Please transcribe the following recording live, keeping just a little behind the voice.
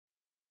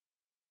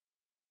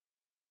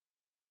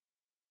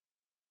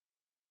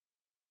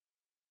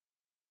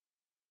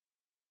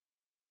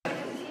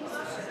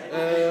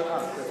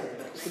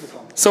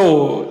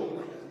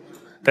So,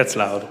 that's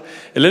loud.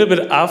 A little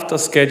bit after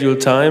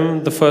scheduled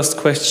time, the first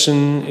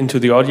question into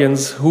the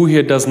audience. Who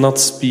here does not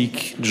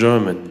speak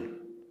German?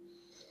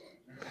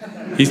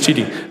 He's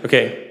cheating.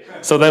 Okay,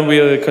 so then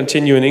we'll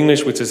continue in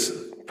English, which is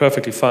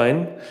perfectly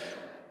fine.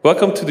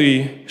 Welcome to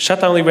the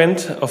shutdown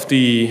event of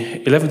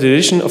the 11th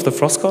edition of the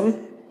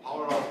FrOSCon.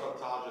 Power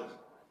of target.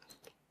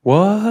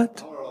 What?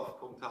 Power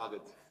of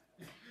target.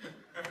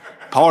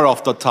 Power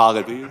of the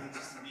target.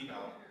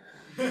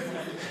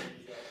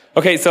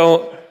 Okay,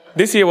 so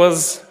this year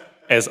was,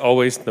 as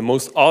always, the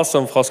most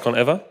awesome FrOSCon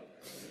ever.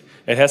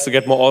 It has to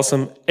get more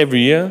awesome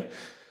every year.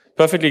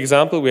 Perfect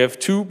example, we have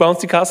 2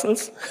 bouncy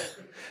castles.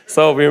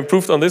 So we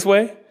improved on this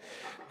way.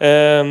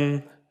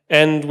 And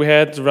we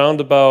had around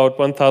about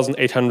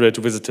 1,800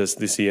 visitors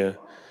this year.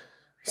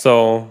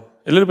 So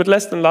a little bit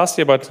less than last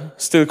year, but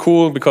still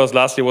cool, because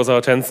last year was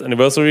our 10th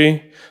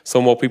anniversary,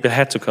 so more people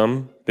had to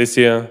come. This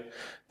year,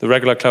 the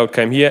regular crowd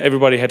came here.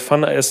 Everybody had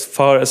fun as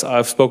far as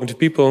I've spoken to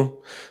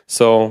people.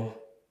 So,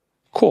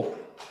 cool.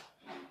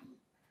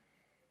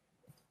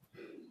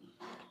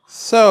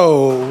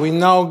 So, we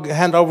now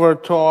hand over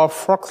to our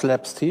Frogs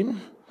Labs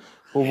team,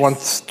 who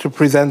wants to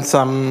present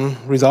some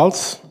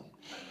results.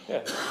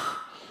 Yeah.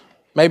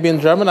 Maybe in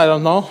German, I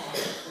don't know.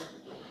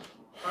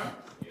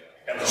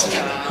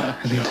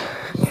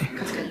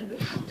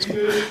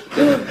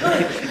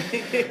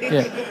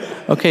 Yeah.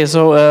 Okay,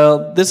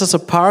 so this is a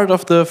part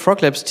of the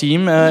Frog Labs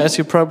team. As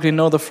you probably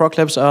know, the Frog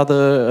Labs are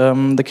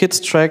the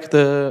kids track,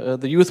 the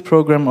youth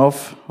program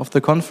of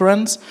the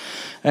conference,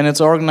 and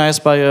it's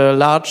organized by a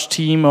large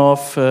team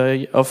of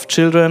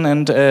children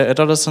and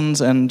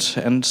adolescents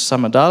and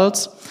some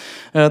adults.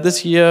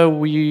 This year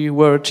we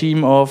were a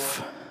team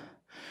of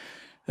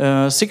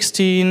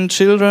 16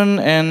 children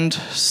and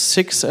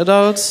 6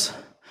 adults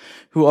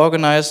who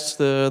organized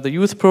the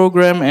youth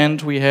program,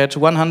 and we had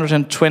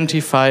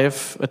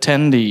 125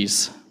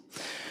 attendees.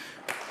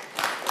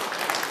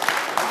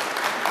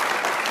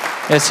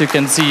 As you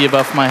can see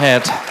above my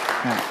head.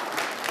 Yeah.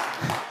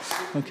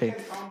 Okay,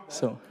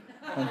 so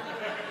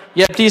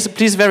yeah,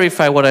 please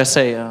verify what I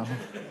say.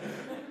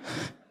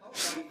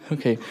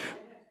 Okay,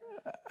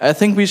 I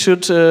think we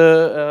should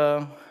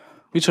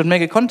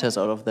make a contest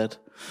out of that.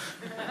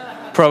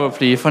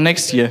 Probably for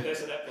next year.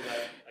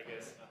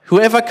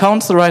 Whoever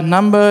counts the right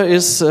number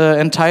is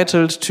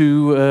entitled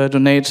to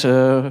donate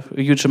a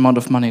huge amount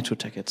of money to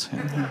tickets.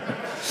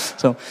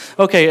 So,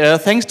 okay,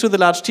 thanks to the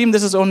large team.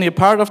 This is only a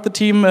part of the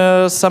team.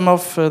 Some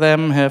of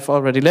them have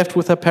already left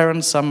with their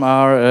parents. Some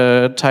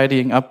are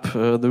tidying up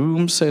the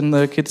rooms in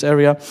the kids'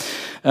 area.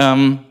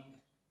 Yeah,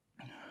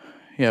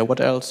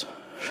 what else?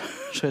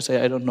 Should I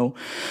say? I don't know.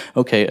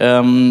 Okay,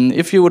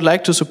 if you would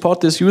like to support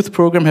this youth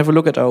program, have a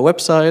look at our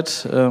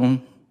website.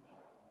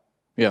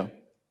 Yeah,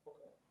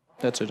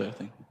 that's it, I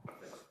think.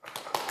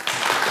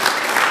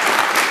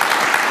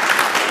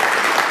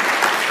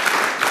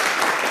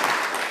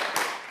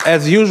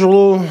 As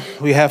usual,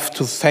 we have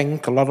to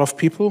thank a lot of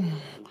people.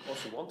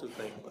 Also want to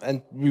thank.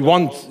 And we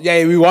want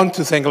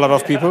to thank a lot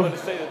of people. We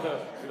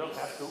don't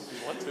have to,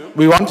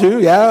 we want to.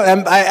 Yeah.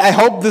 And I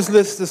hope this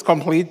list is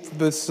complete.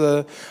 This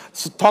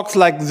talks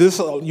like this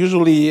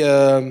usually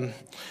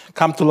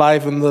come to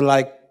life in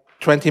the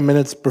 20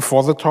 minutes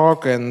before the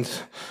talk, and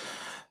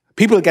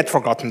people get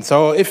forgotten.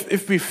 So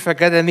if we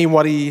forget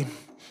anybody,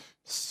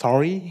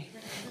 sorry.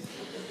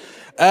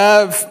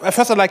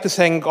 First, I'd like to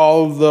thank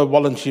all the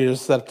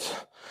volunteers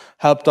that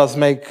helped us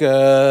make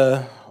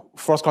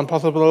FrOSCon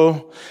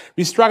possible.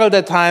 We struggled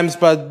at times,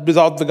 but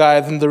without the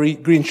guys in the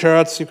green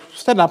shirts, you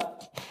stand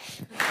up.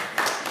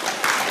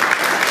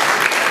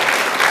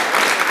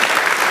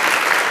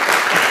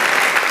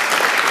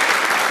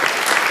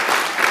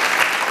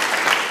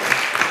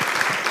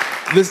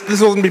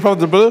 This wouldn't be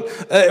possible.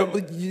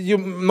 You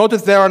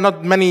notice there are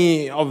not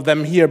many of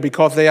them here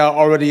because they are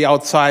already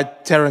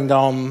outside tearing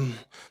down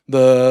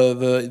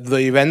the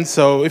event.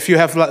 So if you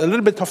have a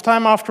little bit of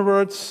time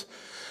afterwards,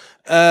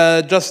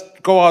 just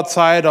go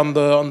outside on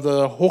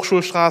the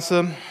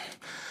Hochschulstraße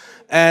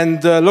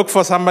and look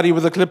for somebody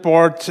with a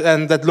clipboard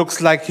and that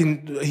looks like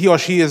he or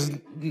she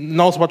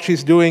knows what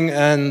she's doing,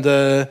 and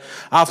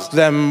ask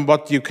them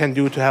what you can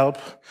do to help.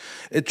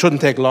 It shouldn't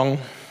take long.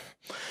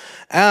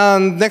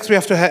 And next we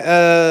have to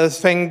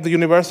thank the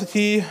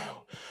university,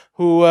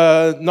 who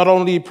not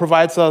only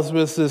provides us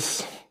with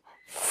this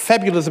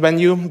fabulous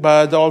venue,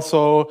 but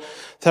also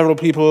several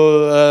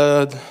people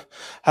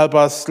help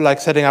us, like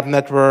setting up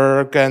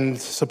network and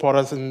support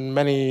us in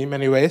many,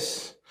 many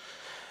ways.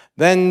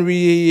 Then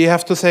we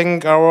have to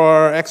thank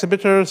our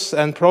exhibitors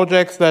and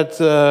projects that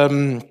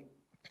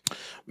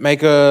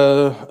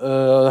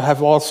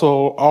have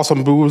also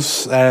awesome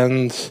booths,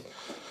 and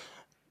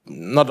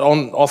not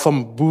on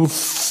awesome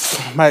booths.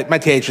 My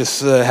TH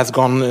has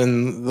gone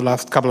in the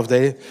last couple of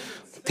days.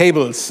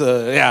 Tables,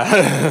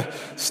 yeah,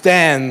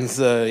 stands,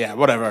 yeah,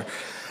 whatever,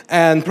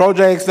 and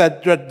projects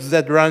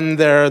that run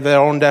their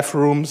own dev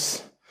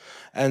rooms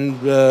and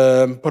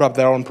put up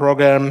their own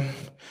program.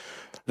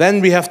 Then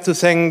we have to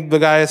thank the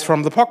guys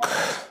from the POC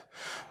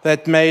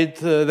that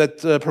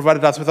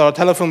provided us with our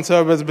telephone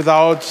service.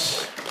 Without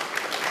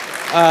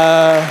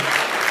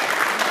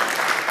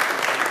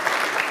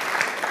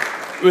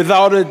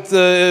Without it,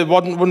 it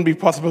wouldn't be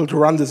possible to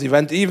run this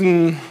event,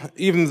 even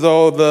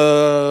though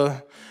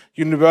the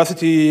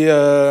university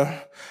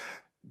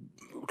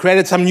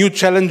created some new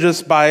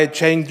challenges by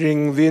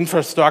changing the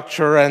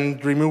infrastructure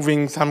and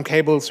removing some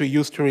cables we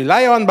used to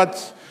rely on,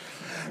 but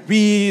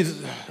we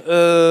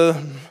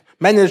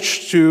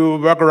managed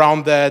to work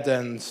around that.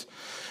 And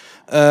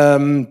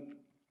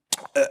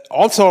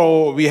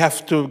also, we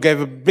have to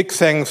give a big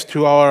thanks to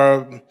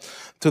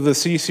the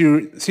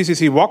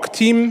CCC WOC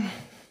team.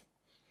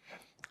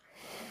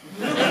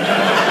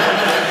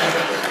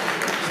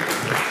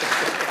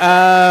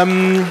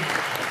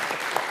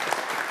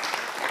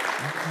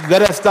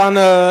 That has done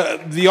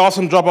the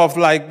awesome job of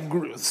like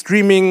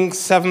streaming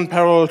 7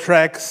 parallel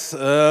tracks.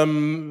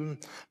 All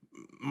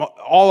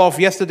of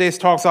yesterday's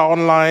talks are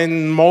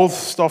online.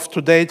 Most of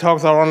today's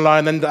talks are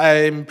online, and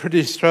I'm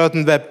pretty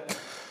certain that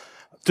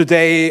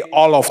today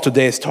all of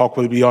today's talk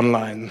will be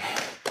online.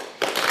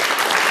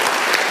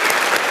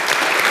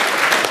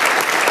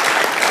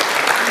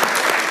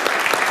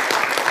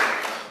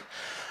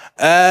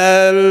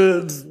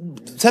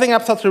 Setting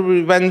up such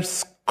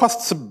events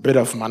costs a bit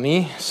of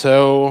money,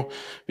 so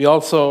we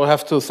also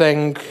have to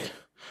thank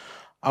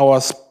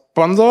our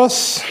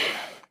sponsors.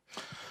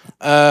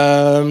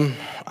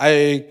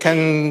 I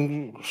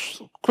can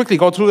quickly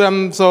go through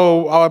them.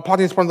 So our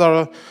party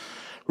sponsor,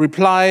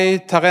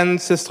 Reply, Tarent,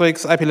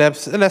 Systrix, IP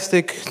Labs,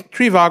 Elastic,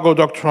 Trivago,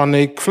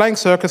 Doctronic, Flying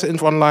Circus,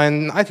 Inf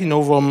Online, IT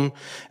Novum,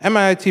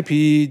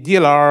 MITP,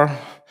 DLR,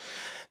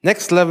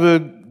 Next Level,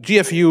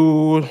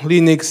 GFU,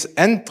 Linux,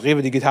 and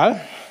Rewe Digital.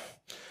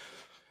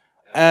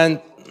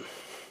 And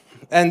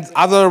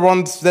other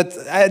ones that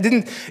I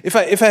didn't. If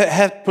I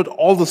had put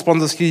all the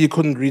sponsors here, you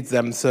couldn't read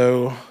them.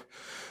 So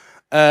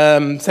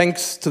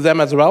thanks to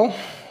them as well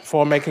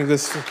for making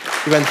this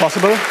event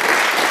possible.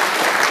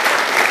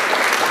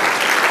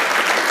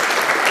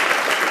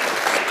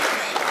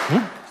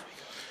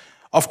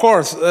 Of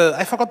course,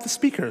 I forgot the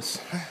speakers.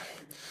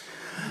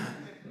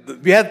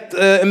 We had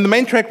in the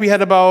main track we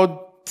had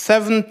about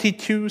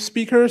 72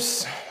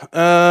 speakers.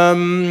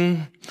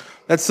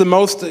 That's the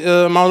most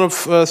amount of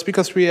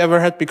speakers we ever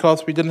had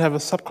because we didn't have a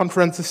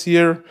sub-conference this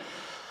year.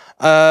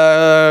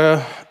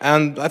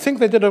 And I think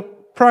they did a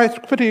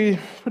pretty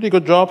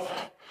good job.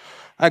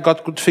 I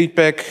got good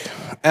feedback.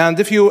 And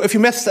if you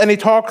missed any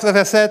talks, as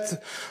I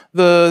said,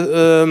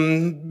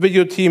 the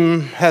video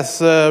team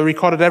has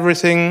recorded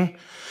everything.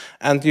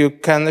 And you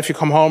can, if you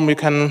come home, you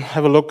can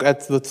have a look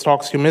at the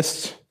talks you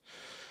missed.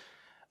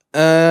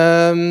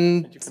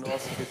 And you can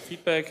also give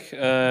feedback.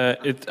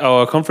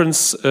 Our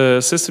conference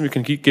system, you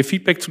can give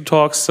feedback to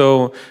talks,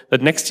 so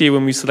that next year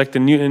when we select the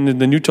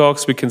new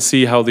talks, we can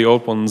see how the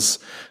old ones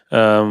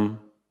were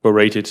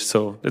rated.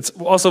 So it's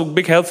also a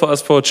big help for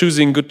us for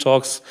choosing good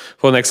talks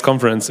for the next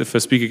conference. If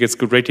a speaker gets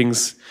good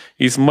ratings,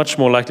 he's much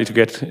more likely to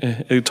get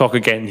a talk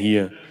again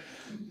here.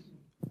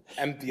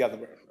 And the other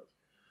way.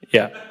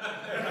 Yeah.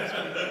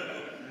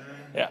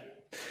 Yeah.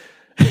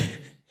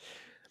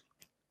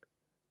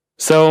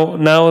 So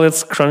now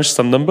let's crunch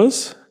some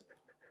numbers.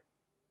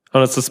 Oh,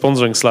 that's the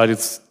sponsoring slide.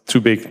 It's too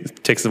big.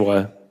 It takes a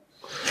while.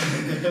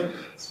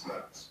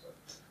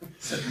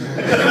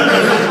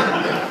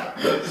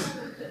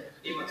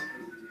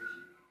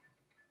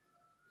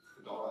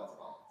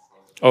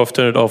 Oh, I've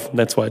turned it off.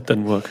 That's why it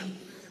didn't work.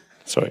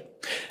 Sorry.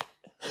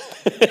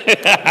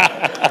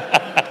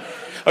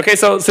 Okay,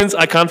 so since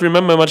I can't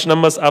remember much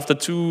numbers after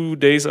 2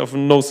 days of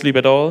no sleep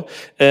at all,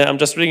 I'm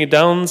just reading it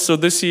down. So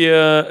this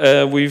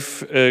year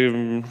we've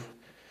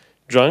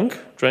drunk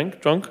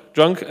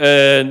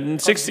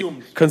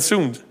 60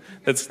 consumed.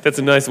 That's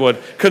a nice word.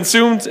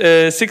 Consumed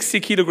 60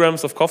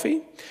 kilograms of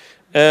coffee,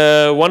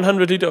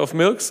 100 liters of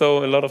milk,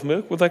 so a lot of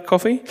milk with that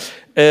coffee,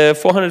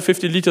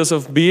 450 liters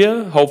of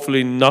beer,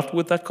 hopefully not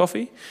with that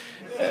coffee,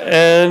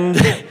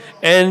 and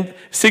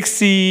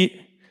 60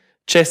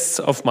 chests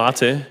of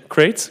mate,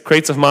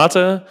 crates of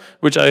mate,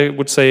 which I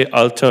would say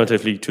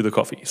alternatively to the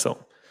coffee. So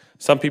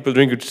some people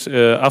drink it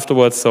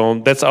afterwards.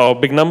 So that's our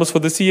big numbers for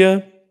this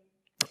year.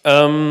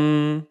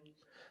 One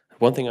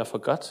thing I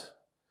forgot.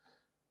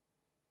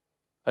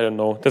 I don't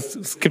know.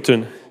 Let's skip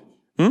to.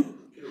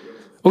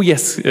 Oh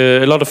yes,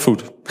 a lot of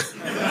food.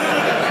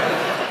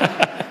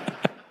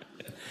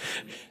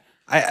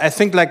 I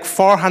think like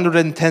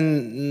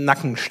 410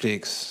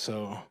 Nackensteaks.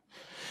 So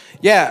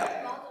yeah.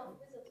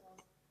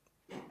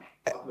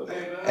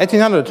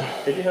 1800.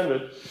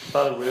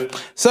 1800.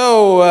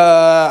 So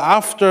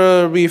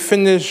after we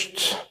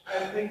finished, I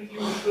think you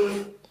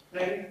should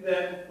thank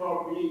them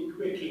for being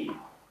quickly.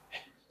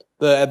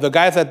 The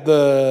guys at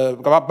the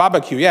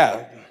barbecue,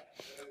 yeah.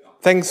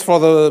 Thanks for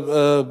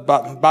the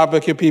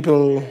barbecue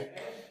people.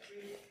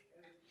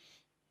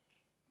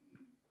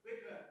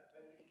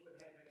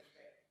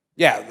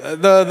 Yeah,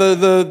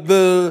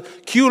 the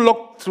queue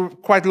looked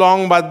quite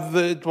long, but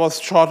it was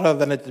shorter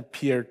than it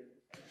appeared.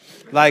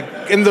 Like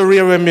in the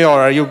rear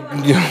mirror, you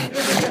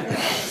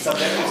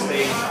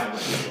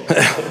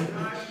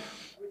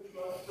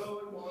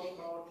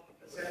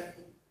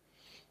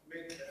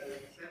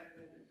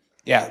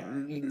yeah,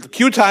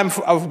 queue time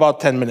of about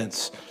 10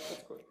 minutes.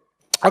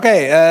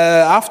 Okay,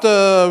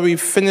 after we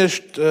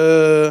finished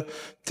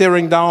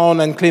tearing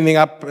down and cleaning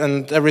up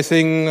and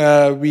everything,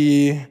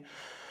 we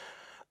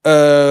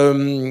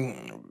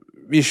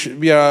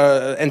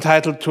are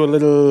entitled to a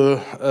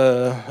little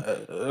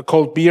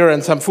cold beer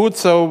and some food.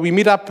 So we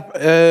meet up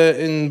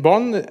in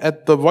Boernd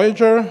at the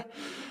Voyager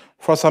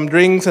for some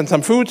drinks and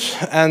some food,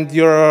 and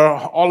you're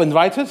all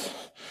invited.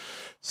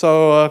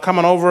 So come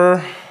on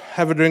over,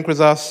 have a drink with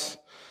us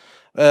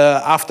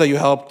after you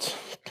helped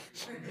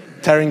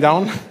tearing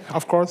down,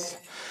 of course.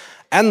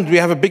 And we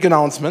have a big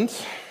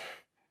announcement.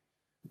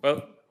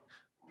 Well,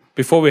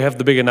 before we have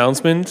the big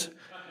announcement,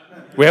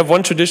 we have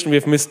one tradition we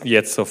have missed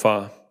yet so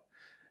far.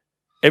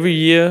 Every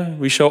year,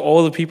 we show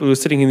all the people who are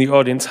sitting in the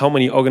audience how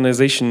many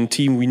organization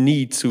team we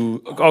need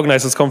to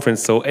organize this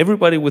conference. So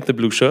everybody with the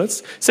blue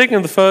shirts, sitting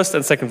in the first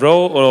and second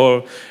row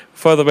or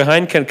further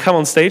behind, can come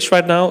on stage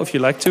right now if you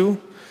like to.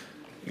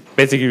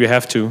 Basically, we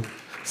have to.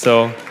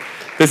 So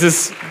this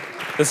is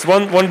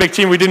one big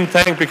team we didn't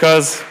thank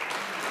because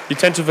you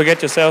tend to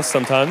forget yourselves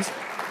sometimes.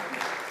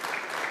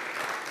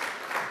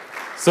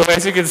 So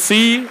as you can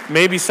see,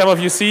 maybe some of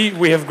you see,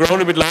 we have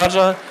grown a bit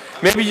larger.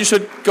 Maybe you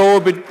should go a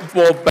bit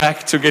more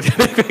back to get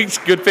a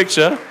good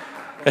picture.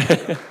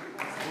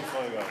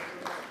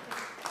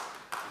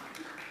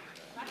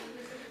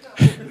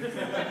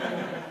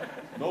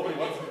 Nobody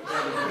wants to.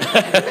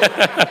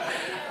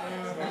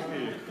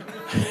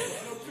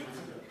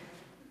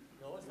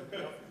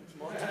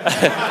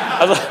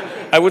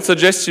 I would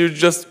suggest you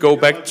just go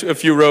back to a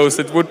few rows.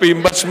 It would be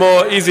much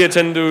more easier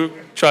than to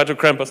try to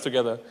cramp us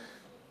together.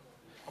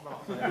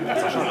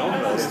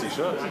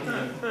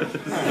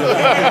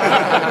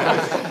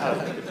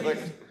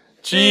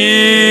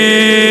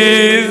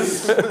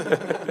 Cheese!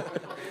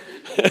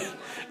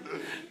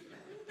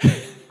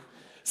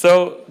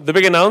 So, the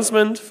big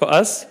announcement for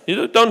us,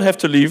 you don't have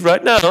to leave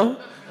right now. Come on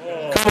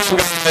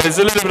guys,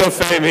 a little bit of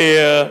fame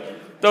here.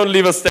 Don't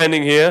leave us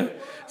standing here.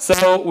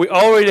 So, we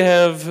already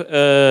have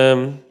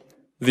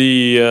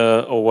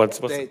what's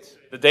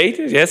the date?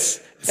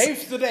 Yes.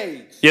 Save the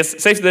date.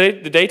 Yes, save the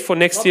date. The date for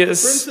next year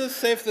is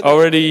the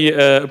already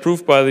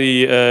approved by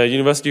the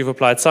University of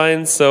Applied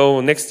Science. So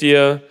next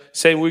year,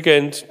 same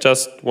weekend,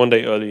 just one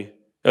day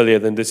earlier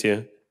than this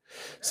year.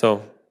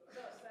 So,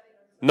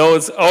 no,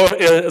 it's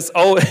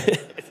all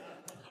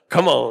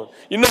come on,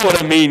 you know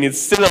what I mean. It's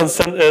still on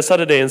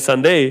Saturday and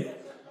Sunday.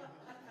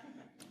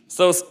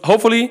 So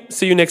hopefully,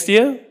 see you next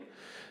year.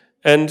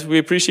 And we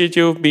appreciate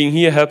you being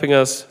here, helping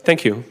us.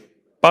 Thank you.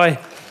 Bye.